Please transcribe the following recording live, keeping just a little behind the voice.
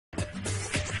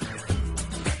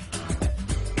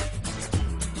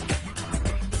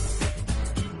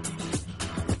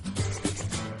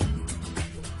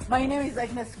My name is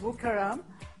Agnes Boukaram.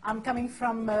 I'm coming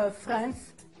from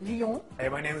France, Lyon. Hey,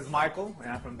 my name is Michael,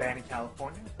 and I'm from Banning,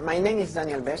 California. My name is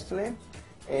Daniel Bestele.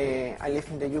 I live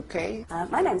in the UK.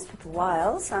 My name is Pippa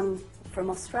Wiles. I'm from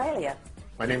Australia.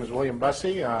 My name is William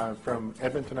Bussey. I'm from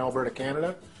Edmonton, Alberta,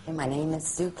 Canada. And my name is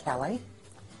Sue Kelly.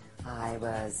 I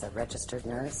was a registered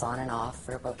nurse on and off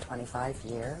for about 25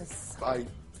 years. I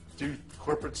do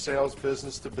corporate sales,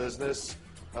 business to business,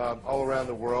 all around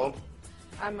the world.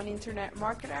 I'm an internet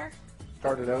marketer.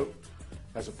 Started out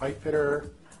as a pipe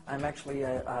fitter. I'm actually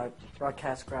a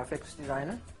broadcast graphics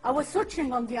designer. I was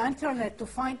searching on the internet to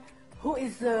find who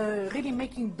is really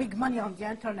making big money on the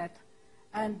internet.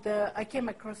 And I came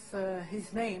across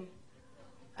his name.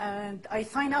 And I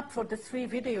signed up for the free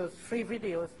videos.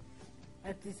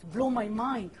 And it blew my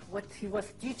mind what he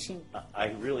was teaching. I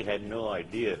really had no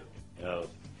idea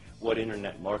what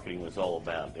internet marketing was all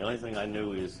about. The only thing I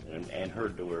knew is, and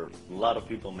heard, there were a lot of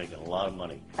people making a lot of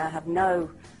money. I have no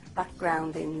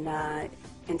background in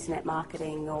internet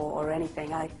marketing or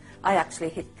anything. I actually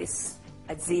hit this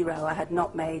at zero. I had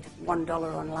not made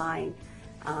 $1 online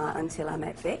until I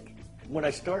met Vic. When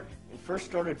I first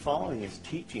started following his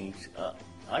teachings,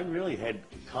 I really had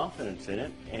confidence in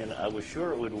it, and I was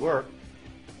sure it would work.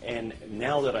 And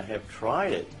now that I have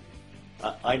tried it,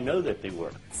 I know that they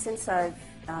work. Since I've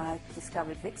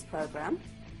discovered Vic's program,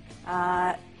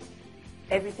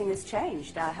 everything has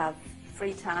changed. I have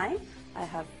free time, I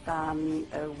have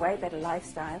a way better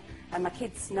lifestyle, and my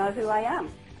kids know who I am,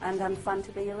 and I'm fun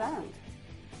to be around.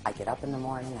 I get up in the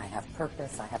morning, I have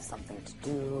purpose, I have something to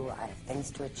do, I have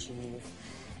things to achieve,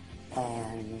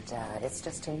 and it's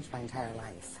just changed my entire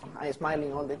life. I'm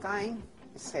smiling all the time.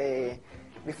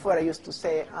 Before I used to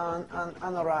say,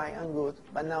 I'm all right, I'm good,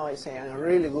 but now I say I'm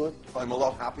really good. I'm a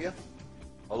lot happier,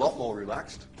 a lot more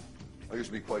relaxed. I used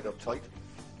to be quite uptight,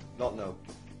 not now.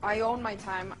 I own my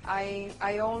time.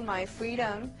 I own my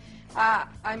freedom.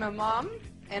 I'm a mom,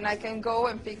 and I can go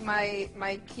and pick my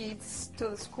kids to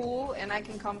the school, and I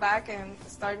can come back and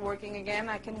start working again.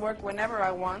 I can work whenever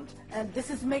I want. And this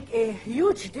has made a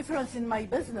huge difference in my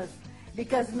business,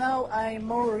 because now I'm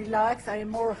more relaxed, I'm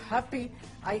more happy,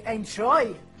 I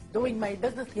enjoy doing my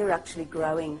business. You're actually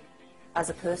growing as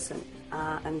a person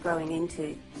and growing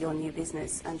into your new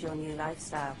business and your new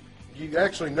lifestyle. You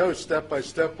actually know step by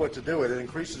step what to do. It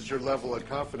increases your level of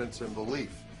confidence and belief.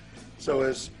 So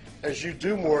as you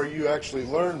do more, you actually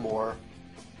learn more,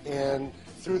 and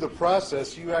through the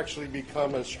process, you actually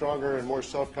become a stronger and more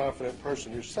self-confident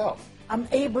person yourself. I'm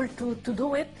able to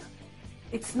do it.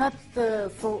 It's not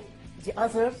for the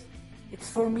others, it's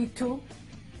for me too.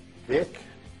 Vic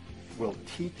will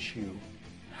teach you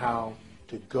how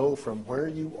to go from where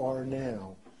you are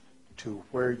now to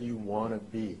where you want to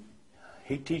be.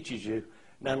 He teaches you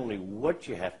not only what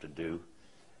you have to do,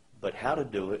 but how to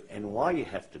do it and why you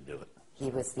have to do it. He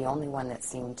was the only one that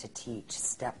seemed to teach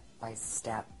step by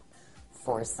step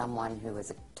for someone who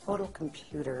is a total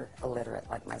computer illiterate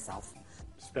like myself.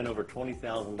 Spent over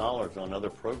 $20,000 on other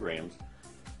programs,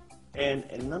 and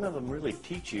none of them really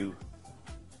teach you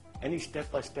any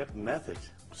step-by-step methods.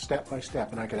 Step by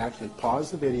step, and I could actually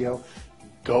pause the video,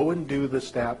 go and do the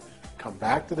step, come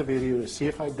back to the video to see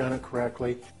if I've done it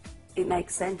correctly. It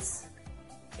makes sense.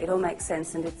 It all makes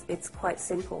sense, and it's quite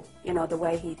simple. You know, the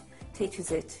way he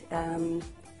teaches it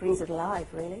brings it alive,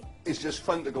 really. It's just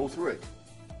fun to go through it.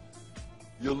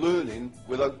 You're learning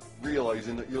without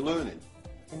realizing that you're learning.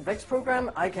 In Vic's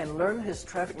program, I can learn his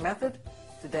traffic method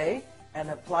today and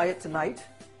apply it tonight,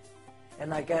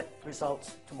 and I get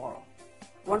results tomorrow.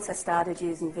 Once I started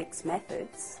using Vic's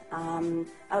methods, I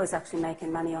was actually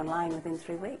making money online within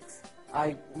 3 weeks.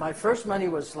 My first money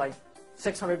was like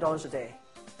 $600 a day.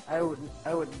 I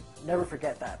would never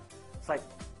forget that. It's like,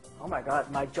 oh my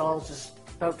God, my jaw's just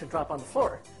about to drop on the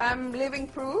floor. I'm living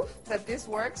proof that this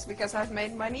works because I've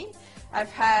made money.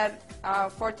 I've had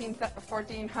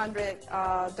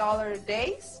 $1,400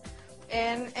 days,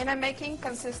 and I'm making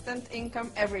consistent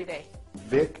income every day.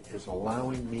 Vic is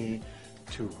allowing me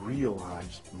to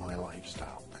realize my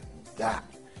lifestyle, and that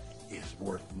is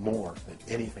worth more than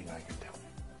anything I can tell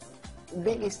you.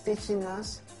 Vic is teaching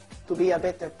us to be a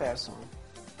better person,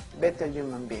 better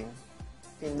human being.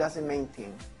 I think that's the main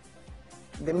thing.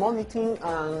 The money thing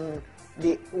and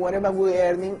whatever we're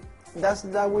earning,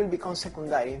 that will become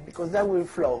secondary, because that will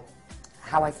flow.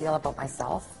 How I feel about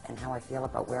myself and how I feel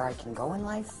about where I can go in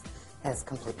life has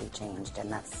completely changed,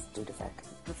 and that's due to Vic.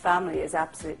 The family is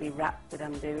absolutely rapt that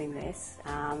I'm doing this.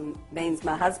 Means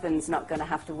my husband's not going to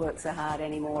have to work so hard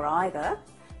anymore either.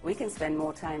 We can spend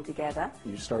more time together.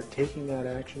 You start taking that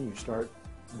action, you start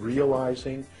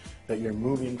realizing that you're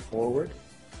moving forward,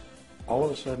 all of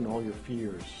a sudden all your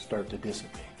fears start to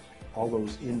dissipate. all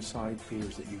those inside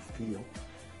fears that you feel,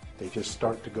 they just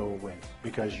start to go away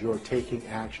because you're taking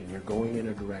action, you're going in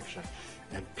a direction,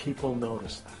 and people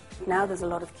notice that. Now there's a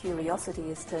lot of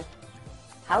curiosity as to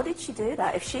how did she do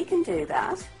that? If she can do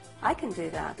that, I can do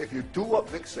that. If you do what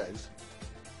Vic says,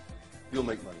 you'll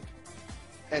make money.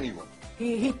 Anyone.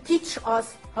 He teach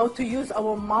us how to use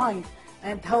our mind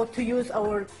and how to use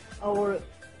our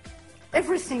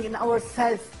everything in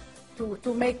ourselves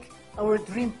to make our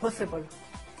dream possible.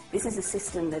 This is a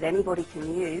system that anybody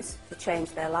can use to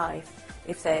change their life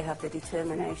if they have the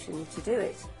determination to do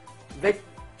it. Vic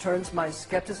turns my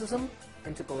skepticism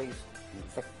into belief.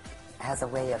 Vic has a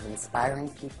way of inspiring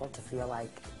people to feel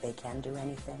like they can do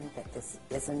anything, that this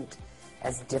isn't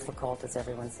as difficult as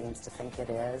everyone seems to think it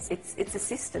is. It's a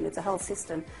system, it's a whole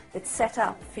system that's set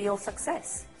up for your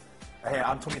success. Hey,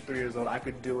 I'm 23 years old, I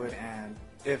could do it, and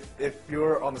if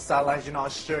you're on the sidelines, you're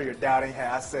not sure, you're doubting, hey,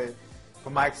 I say,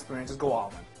 from my experience, just go all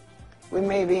in. We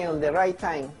may be on the right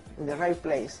time, in the right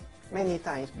place, many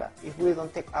times, but if we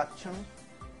don't take action,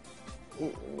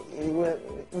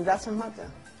 it doesn't matter.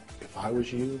 If I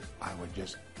was you, I would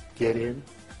just get in,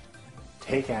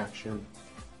 take action,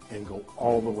 and go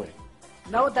all the way.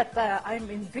 Now that I'm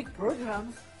in big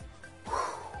programs,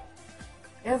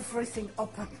 everything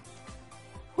open.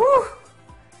 Whew,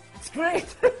 it's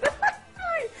great.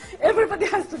 Everybody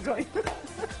has to join.